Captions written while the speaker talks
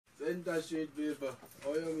Enter street people.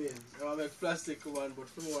 How you mean? I make plastic one, but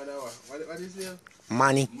from 1 hour. What is it?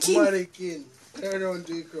 Mannequin. Mannequin. Turn around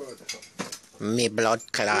to the crowd. Me blood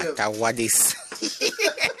clot, what is?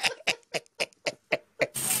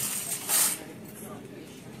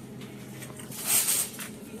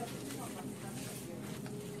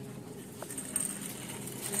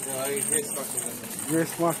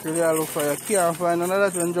 Grace Mackerel, yeah, look for you. Can't find another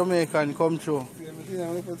one Jamaican come through.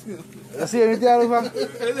 You see anything I look for?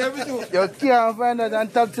 You can't find that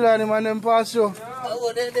and top to the man them pass through.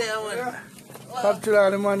 Oh, they man. Top to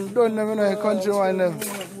the man, don't them know the country man them.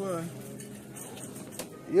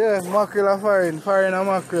 Yeah, mackerel are firing a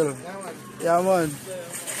mackerel. Yeah man.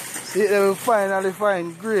 See, they will finally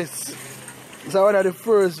find Grace. It's one of the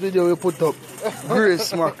first video we put up.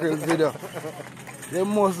 Grace mackerel video. They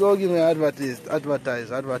must all give me advertisement. What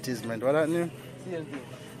that name?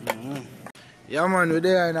 Yeah man, we're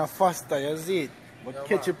there in a faster, you see it. But yeah,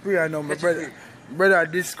 catch a pree now, my brother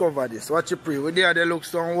discovered this. Watch a pree. We're there, they look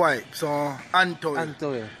so white, so Antoil.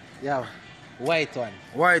 Antoil, yeah. White one.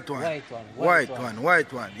 White one.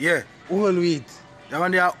 White one, yeah. Whole wheat. That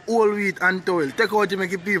one they are whole wheat Antoil. Take out to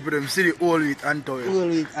make the people them see the whole wheat Antoil. Whole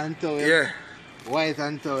wheat Antoil. Yeah. White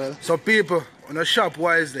Antoil. So people, on the shop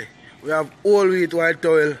wisely. We have whole wheat white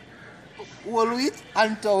towel. Whole wheat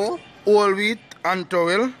Antoil. Whole wheat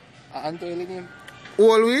Antoil. Antoil again.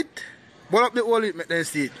 Whole wheat. Boil up the whole wheat, make them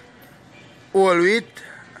see it. Whole wheat,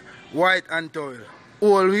 white Antoil.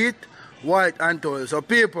 Whole wheat, white Antoil. So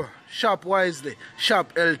people, shop wisely,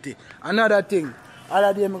 shop healthy. Another thing,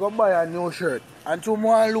 other day I go buy a new shirt. And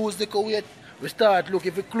tomorrow lose the weight, we start look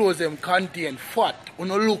if the clothes them contain fat. We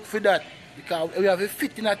no look for that. Because we have a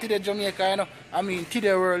fit in today Jamaica, you know. I mean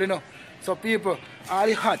today world, you know. So people, all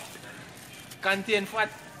the hot Contain fat.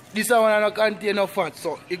 This one don't contain no fat,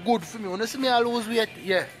 so it's good for me. When you see me I lose weight,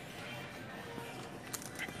 yeah.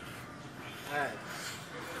 Alright.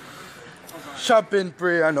 Shopping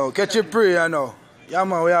pree, you know. Catch a pree, you know. Yeah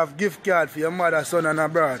man, we have gift card for your mother, son and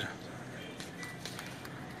abroad.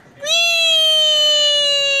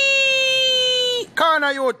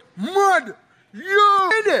 Corner youth, mud! Yo!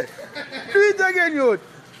 Do it again, youth!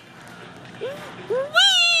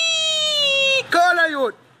 Corner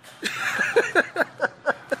youth!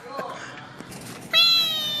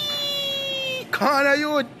 Corner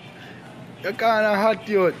youth! You corner hot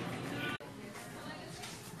youth!